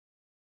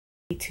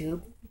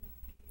YouTube.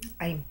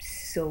 I'm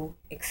so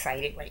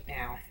excited right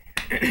now.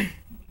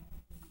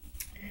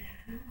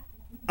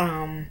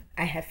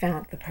 I have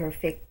found the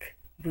perfect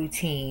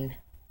routine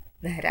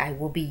that I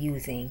will be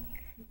using,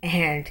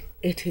 and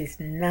it is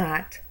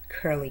not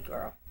curly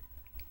girl.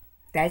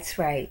 That's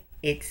right,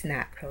 it's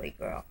not curly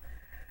girl.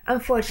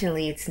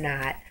 Unfortunately, it's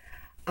not.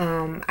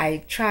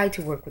 I tried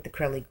to work with the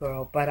curly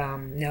girl, but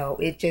no,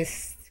 it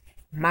just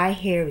my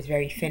hair is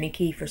very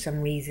finicky for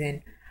some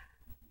reason.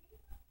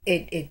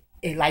 It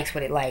likes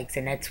what it likes,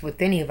 and that's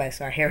with any of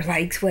us. Our hair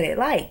likes what it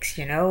likes,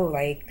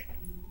 like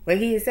what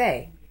can you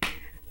say?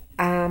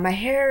 My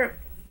hair,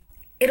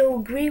 it'll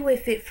agree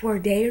with it for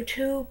a day or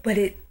two, but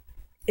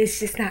it's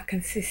just not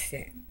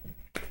consistent.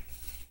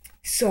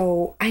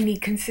 So I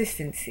need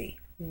consistency,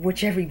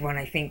 which everyone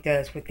I think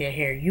does with their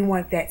hair. You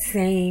want that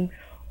same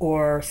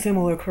or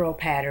similar curl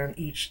pattern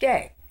each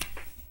day.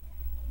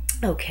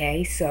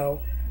 Okay,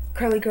 so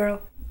curly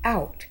girl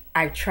out.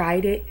 I've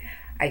tried it.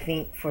 I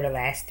think for the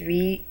last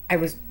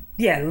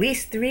at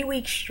least 3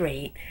 weeks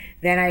straight.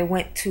 Then I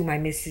went to my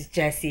Mrs.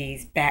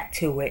 Jessie's, back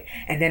to it,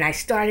 and then I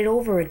started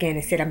over again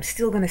and said I'm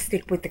still gonna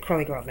stick with the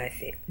curly girl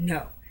method.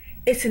 No,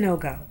 it's a no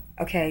go.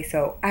 Okay,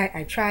 so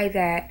I tried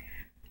that.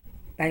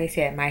 Like I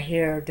said, my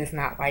hair does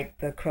not like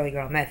the curly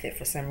girl method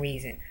for some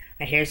reason.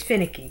 My hair is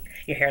finicky.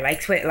 Your hair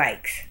likes what it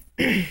likes.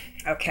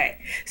 Okay,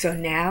 so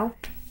now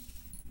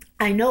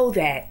I know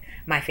that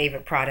my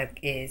favorite product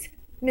is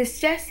Miss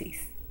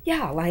Jessie's.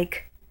 Yeah,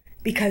 like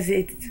because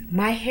it's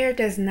my hair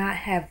does not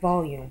have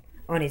volume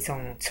on its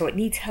own, so it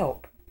needs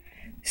help.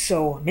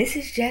 So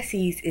Mrs.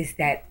 Jessie's is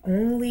that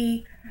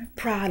only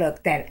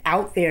product that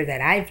out there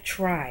that I've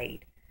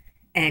tried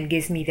and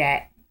gives me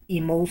that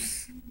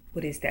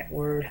what is that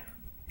word?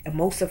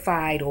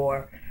 Emulsified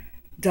or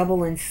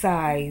double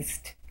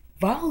incised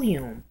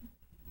volume.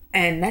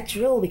 And that's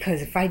real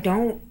because if I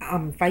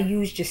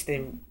use just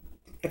the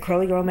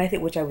curly girl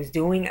method, which I was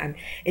doing,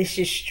 it's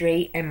just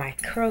straight, and my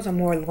curls are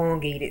more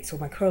elongated, so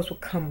my curls will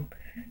come,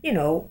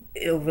 it'll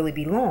really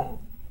be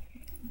long.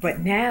 But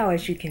now,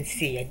 as you can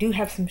see, I do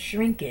have some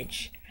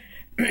shrinkage,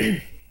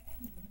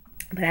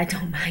 but I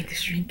don't mind the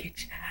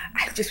shrinkage.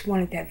 I just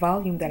wanted that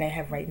volume that I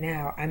have right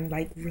now. I'm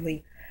like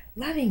really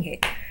loving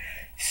it.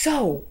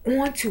 So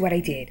on to what I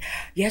did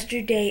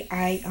yesterday.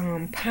 I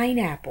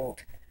pineappled.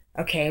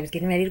 Okay, I was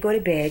getting ready to go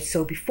to bed.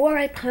 So before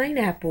I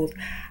pineappled,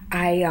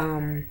 I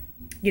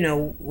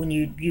when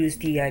you use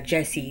the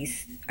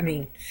Jessies,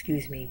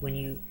 excuse me, when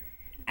you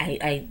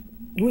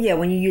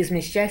use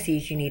Miss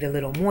Jessie's, you need a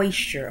little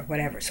moisture or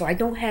whatever. So I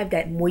don't have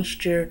that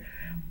moisture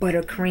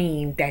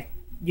buttercream that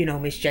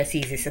Miss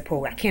Jessie's is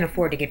supposed. I can't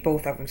afford to get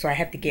both of them, so I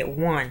have to get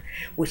one,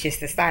 which is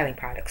the styling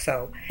product.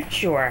 So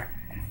sure,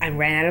 I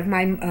ran out of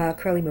my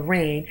curly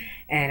meringue,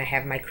 and I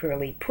have my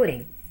curly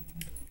pudding.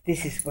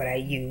 This is what I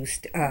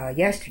used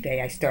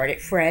yesterday. I started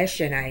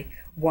fresh, and I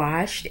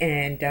washed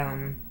and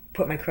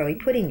put my curly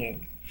pudding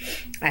in.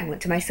 I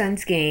went to my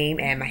son's game,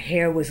 and my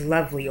hair was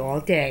lovely all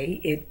day.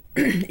 It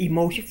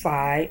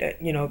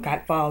emulsified,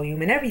 got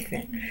volume and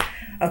everything.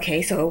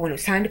 Okay, so when it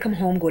was time to come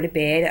home, go to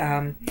bed,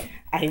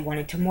 I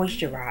wanted to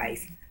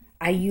moisturize.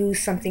 I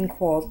used something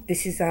called,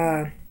 this is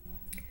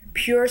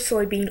pure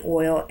soybean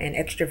oil and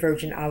extra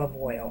virgin olive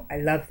oil. I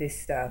love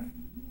this stuff.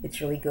 It's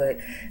really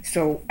good.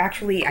 So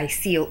actually I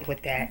sealed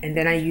with that, and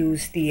then I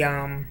used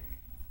the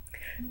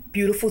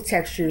Beautiful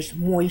Textures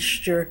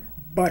Moisture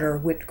Butter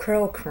with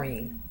Curl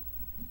Cream,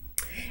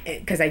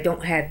 because I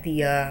don't have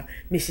the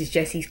Mrs.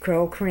 Jessie's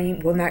curl cream.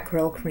 Well, not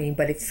curl cream,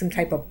 but it's some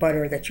type of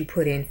butter that you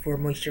put in for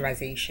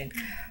moisturization.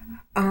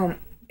 Um,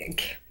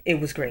 it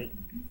was great.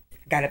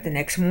 Got up the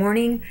next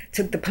morning,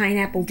 took the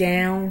pineapple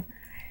down,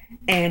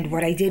 and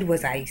what I did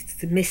was I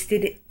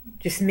misted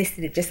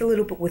it just a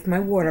little bit with my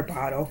water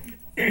bottle.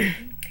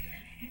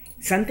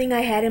 Something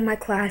I had in my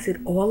closet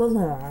all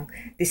along.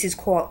 This is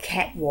called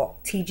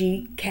Catwalk,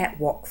 TG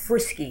Catwalk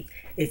Frisky.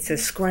 It's a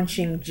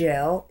scrunching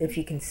gel, if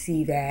you can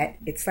see that.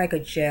 It's like a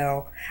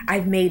gel.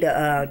 I've made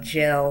a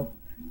gel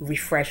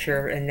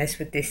refresher, and that's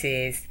what this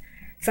is.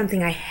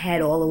 Something I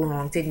had all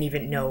along, didn't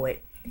even know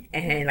it.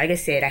 And like I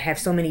said, I have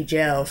so many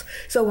gels.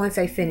 So once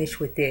I finish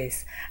with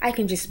this, I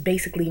can just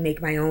basically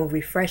make my own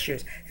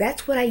refreshers.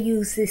 That's what I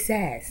use this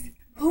as.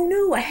 Who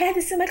knew? I had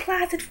this in my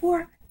closet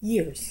for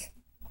years.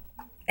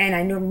 And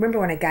I remember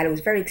when I got it, it was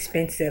very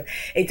expensive.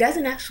 It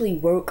doesn't actually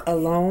work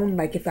alone,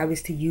 like if I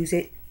was to use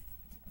it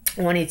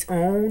on its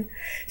own.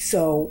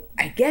 So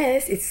I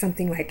guess it's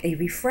something like a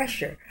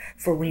refresher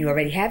for when you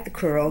already have the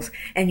curls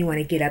and you want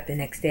to get up the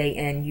next day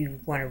and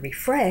you want to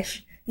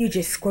refresh. You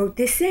just squirt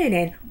this in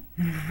and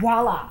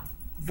voila.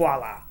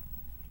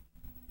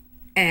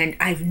 And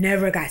I've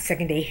never got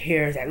second day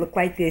hairs that look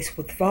like this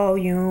with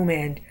volume,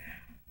 and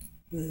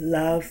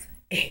love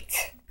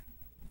it.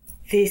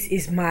 This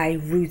is my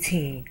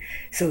routine.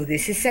 So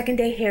this is second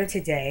day hair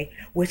today,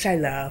 which I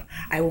love.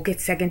 I will get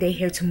second day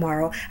hair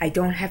tomorrow. I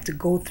don't have to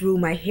go through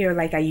my hair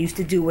like I used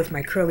to do with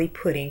my curly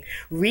pudding.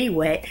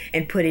 Re-wet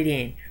and put it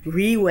in.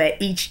 Re-wet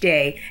each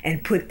day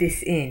and put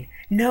this in.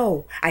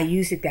 No, I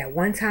use it that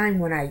one time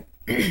when I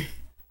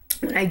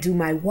when I do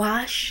my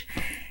wash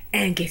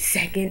and get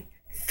second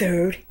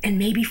third and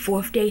maybe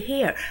fourth day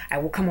hair. I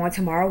will come on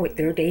tomorrow with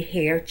third day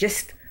hair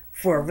just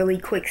for a really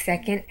quick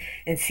second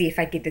and see if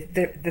I get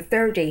the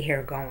third day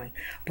hair going.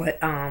 But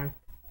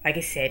like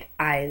I said,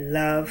 I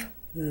love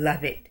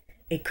it.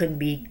 It couldn't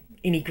be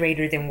any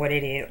greater than what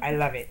it is. I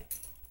love it.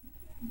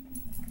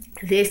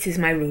 This is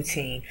my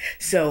routine.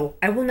 So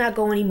I will not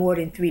go any more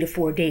than 3 to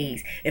 4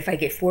 days. If I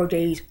get 4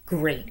 days,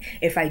 great.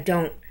 If I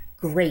don't,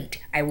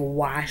 great. I will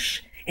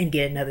wash and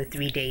get another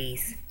 3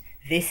 days.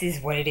 This is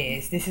what it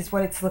is. This is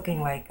what it's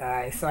looking like,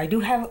 guys. So I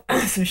do have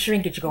some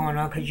shrinkage going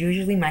on because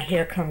usually my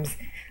hair comes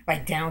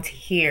like down to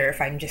here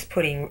if I'm just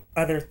putting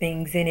other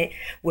things in it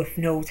with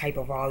no type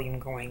of volume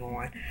going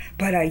on.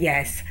 But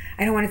yes,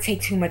 I don't want to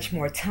take too much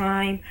more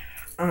time.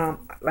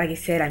 Like I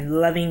said, I'm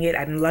loving it.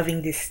 I'm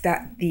loving this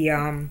stuff.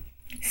 The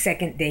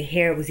second day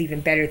hair was even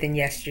better than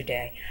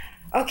yesterday.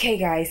 Okay,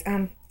 guys,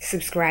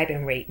 subscribe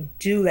and rate.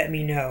 Do let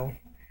me know.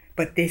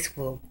 But this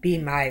will be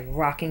my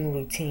rocking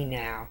routine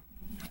now.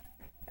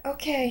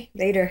 Okay,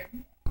 later.